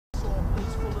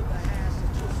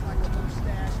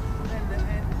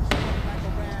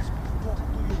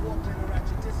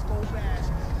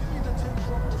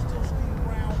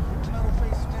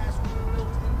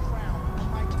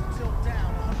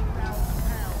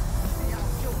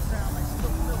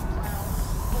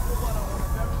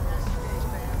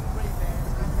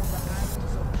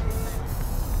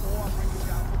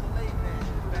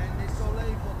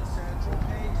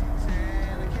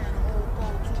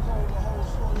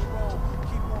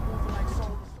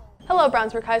Hello,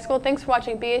 Brownsburg High School. Thanks for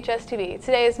watching BHS TV.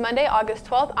 Today is Monday, August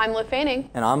 12th. I'm Liv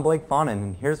Fanning. And I'm Blake Fawnin,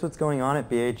 and here's what's going on at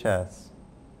BHS.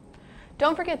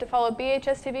 Don't forget to follow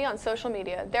BHS TV on social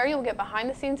media. There you'll get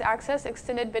behind-the-scenes access,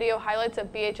 extended video highlights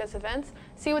of BHS events,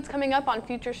 see what's coming up on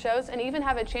future shows, and even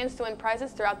have a chance to win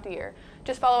prizes throughout the year.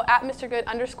 Just follow at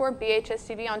MrGood_BHS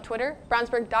TV on Twitter,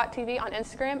 Brownsburg.tv on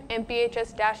Instagram, and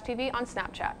BHS-TV on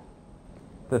Snapchat.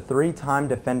 The three-time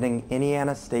defending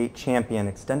Indiana State champion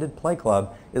Extended Play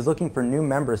Club is looking for new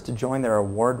members to join their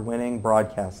award-winning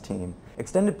broadcast team.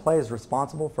 Extended Play is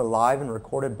responsible for live and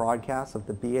recorded broadcasts of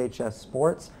the BHS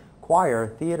sports, choir,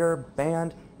 theater,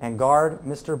 band, and guard,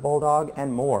 Mr. Bulldog,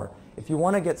 and more. If you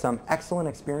want to get some excellent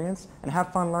experience and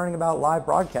have fun learning about live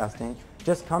broadcasting,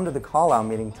 just come to the call-out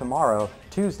meeting tomorrow,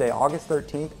 Tuesday, August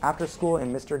 13th, after school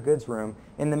in Mr. Good's room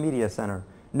in the Media Center.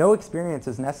 No experience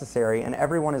is necessary and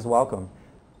everyone is welcome.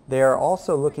 They are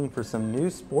also looking for some new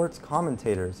sports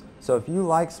commentators, so if you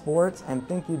like sports and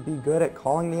think you'd be good at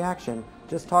calling the action,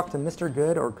 just talk to Mr.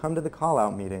 Good or come to the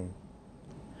call-out meeting.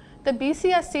 The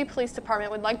BCSC Police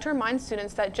Department would like to remind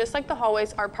students that just like the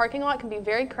hallways, our parking lot can be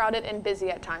very crowded and busy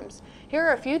at times. Here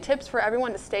are a few tips for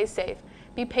everyone to stay safe.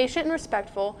 Be patient and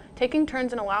respectful, taking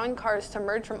turns and allowing cars to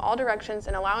merge from all directions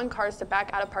and allowing cars to back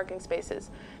out of parking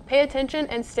spaces. Pay attention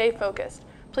and stay focused.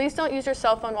 Please don't use your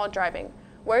cell phone while driving.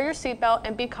 Wear your seatbelt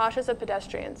and be cautious of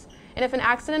pedestrians. And if an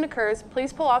accident occurs,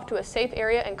 please pull off to a safe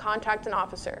area and contact an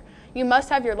officer. You must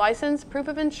have your license, proof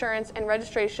of insurance, and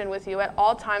registration with you at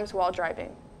all times while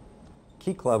driving.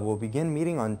 Key Club will begin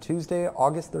meeting on Tuesday,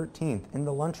 August 13th in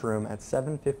the lunchroom at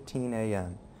 7:15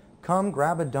 a.m. Come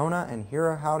grab a donut and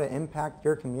hear how to impact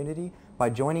your community by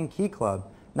joining Key Club.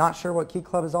 Not sure what Key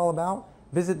Club is all about?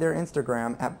 Visit their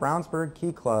Instagram at Brownsburg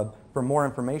Key Club for more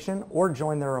information or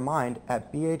join their Remind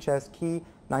at BHS Key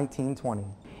 1920.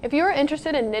 If you are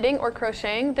interested in knitting or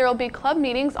crocheting, there will be club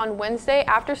meetings on Wednesday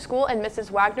after school in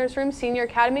Mrs. Wagner's room, Senior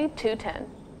Academy 210.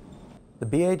 The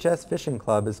BHS Fishing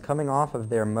Club is coming off of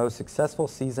their most successful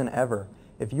season ever.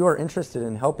 If you are interested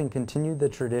in helping continue the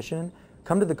tradition,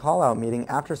 come to the call-out meeting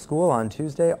after school on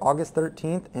Tuesday, August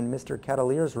 13th in Mr.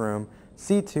 Catalier's room,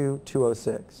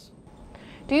 C2-206.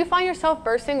 Do you find yourself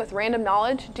bursting with random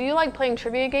knowledge? Do you like playing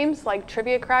trivia games like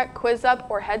Trivia Crack, Quiz Up,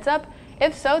 or Heads Up?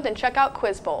 If so, then check out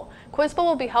Quiz Bowl. Quiz Bowl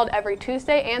will be held every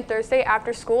Tuesday and Thursday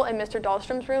after school in Mr.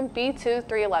 Dahlstrom's room,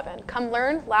 B2311. Come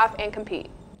learn, laugh, and compete.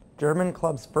 German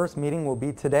Club's first meeting will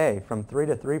be today from 3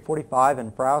 to 3:45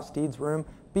 in Frau Steed's room,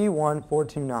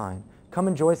 B1429. Come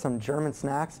enjoy some German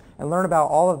snacks and learn about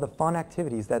all of the fun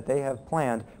activities that they have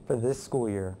planned for this school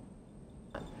year.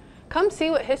 Come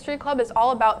see what History Club is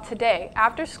all about today,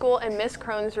 after school in Miss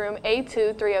Crone's room,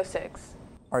 A2306.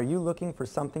 Are you looking for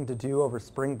something to do over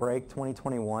spring break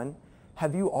 2021?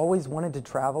 Have you always wanted to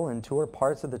travel and tour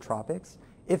parts of the tropics?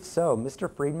 If so, Mr.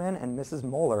 Friedman and Mrs.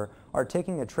 Moeller are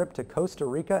taking a trip to Costa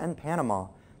Rica and Panama.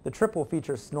 The trip will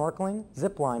feature snorkeling,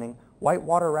 ziplining,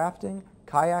 whitewater rafting,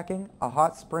 kayaking, a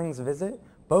hot springs visit,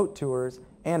 boat tours,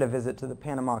 and a visit to the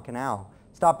Panama Canal.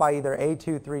 Stop by either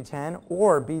A2310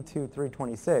 or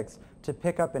B2326 to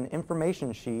pick up an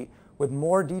information sheet with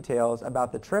more details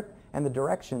about the trip and the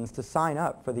directions to sign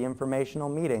up for the informational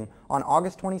meeting on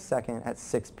August 22nd at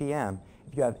 6 p.m.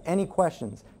 If you have any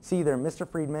questions, see either Mr.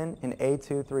 Friedman in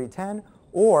A2310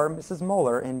 or Mrs.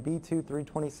 Moeller in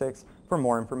B2326 for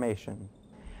more information.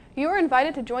 You are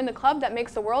invited to join the club that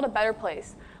makes the world a better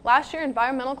place. Last year,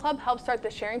 Environmental Club helped start the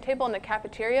sharing table in the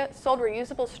cafeteria, sold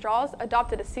reusable straws,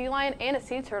 adopted a sea lion and a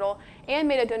sea turtle, and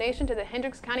made a donation to the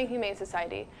Hendricks County Humane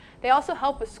Society. They also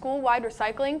help with school-wide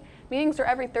recycling. Meetings are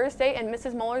every Thursday in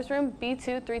Mrs. Muller's room,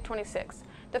 B2326.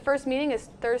 The first meeting is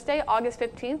Thursday, August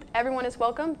 15th. Everyone is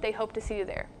welcome. They hope to see you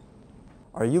there.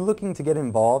 Are you looking to get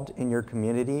involved in your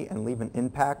community and leave an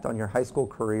impact on your high school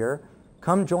career?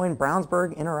 Come join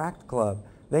Brownsburg Interact Club.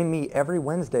 They meet every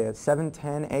Wednesday at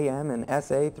 7:10 a.m. in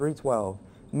SA 312.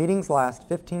 Meetings last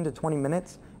 15 to 20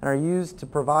 minutes and are used to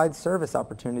provide service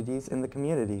opportunities in the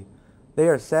community. They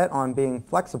are set on being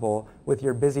flexible with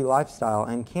your busy lifestyle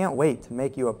and can't wait to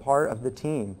make you a part of the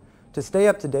team. To stay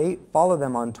up to date, follow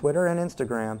them on Twitter and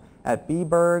Instagram at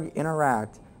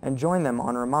bberginteract and join them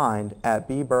on Remind at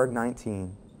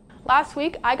bberg19. Last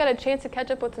week, I got a chance to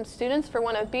catch up with some students for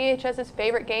one of BHS's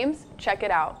favorite games. Check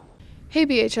it out. Hey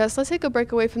BHS, let's take a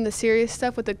break away from the serious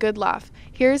stuff with a good laugh.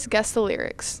 Here's Guess the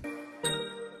Lyrics.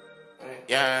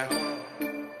 Yeah.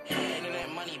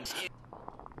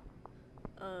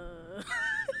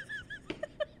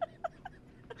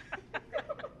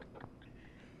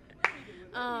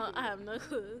 I have no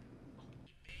clue.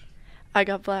 I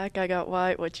got black, I got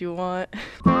white, what you want?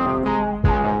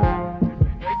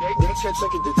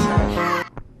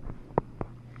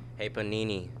 Hey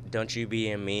Panini, don't you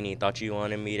be a meanie. Thought you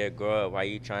wanted me to grow up. Why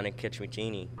you trying to catch me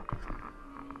teeny?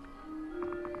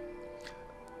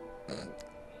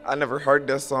 I never heard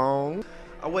that song.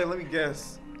 Oh wait, let me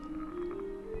guess.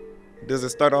 Does it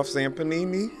start off saying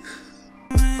Panini?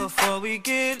 Before we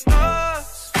get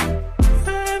lost,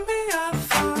 let me our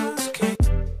thoughts kick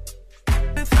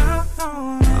without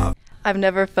knowing. I've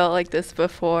never felt like this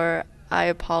before. I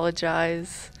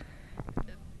apologize.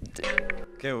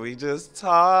 Can we just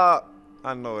talk?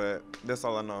 I know it. That's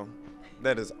all I know.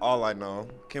 That is all I know.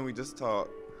 Can we just talk?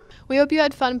 We hope you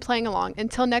had fun playing along.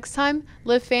 Until next time,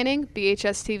 Liv Fanning,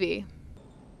 BHS TV.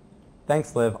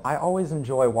 Thanks, Liv. I always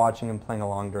enjoy watching and playing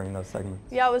along during those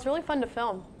segments. Yeah, it was really fun to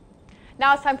film.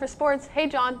 Now it's time for sports. Hey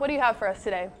John, what do you have for us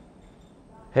today?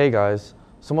 Hey guys,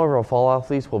 some of our fall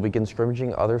athletes will begin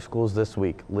scrimmaging other schools this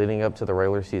week leading up to the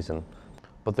regular season.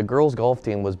 But the girls golf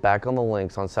team was back on the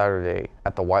links on Saturday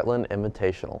at the Whiteland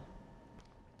Invitational.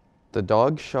 The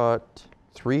Dogs shot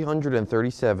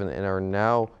 337 and are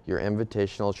now your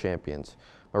Invitational champions.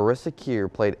 Marissa Keir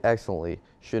played excellently,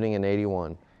 shooting an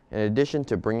 81. In addition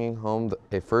to bringing home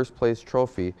a first place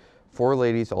trophy, 4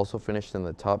 ladies also finished in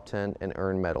the top 10 and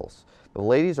earned medals. The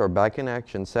ladies are back in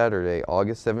action Saturday,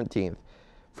 August 17th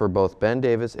for both Ben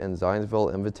Davis and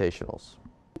Zionsville Invitationals.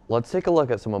 Let's take a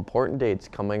look at some important dates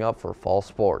coming up for fall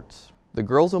sports. The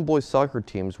girls and boys soccer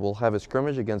teams will have a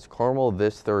scrimmage against Carmel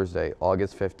this Thursday,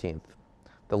 August 15th.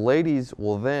 The ladies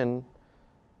will then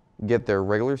get their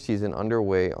regular season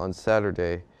underway on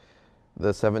Saturday,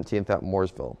 the 17th at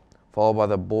Mooresville, followed by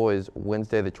the boys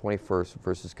Wednesday the 21st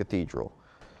versus Cathedral.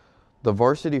 The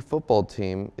varsity football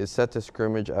team is set to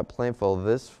scrimmage at Plainville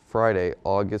this Friday,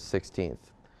 August 16th,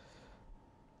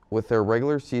 with their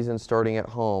regular season starting at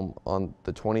home on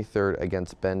the 23rd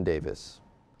against Ben Davis.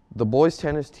 The boys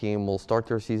tennis team will start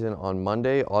their season on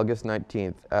Monday, August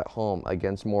 19th at home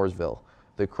against Mooresville.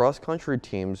 The cross-country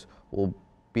teams will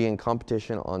be in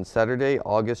competition on Saturday,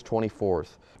 August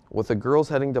 24th, with the girls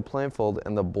heading to Plainfield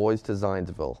and the boys to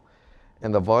Zionsville.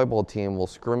 And the volleyball team will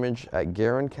scrimmage at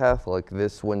Guerin Catholic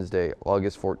this Wednesday,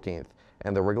 August 14th,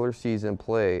 and the regular season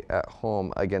play at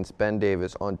home against Ben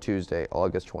Davis on Tuesday,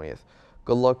 August 20th.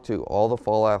 Good luck to all the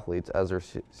fall athletes as their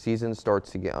season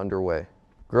starts to get underway.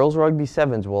 Girls Rugby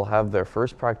Sevens will have their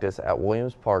first practice at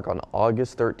Williams Park on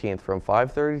August 13th from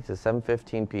 5:30 to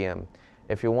 7:15 p.m.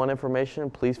 If you want information,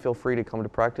 please feel free to come to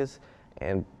practice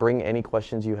and bring any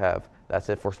questions you have. That's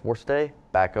it for Sports Day.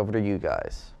 Back over to you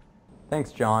guys.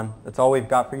 Thanks, John. That's all we've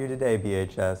got for you today,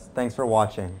 BHS. Thanks for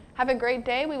watching. Have a great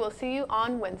day. We will see you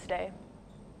on Wednesday.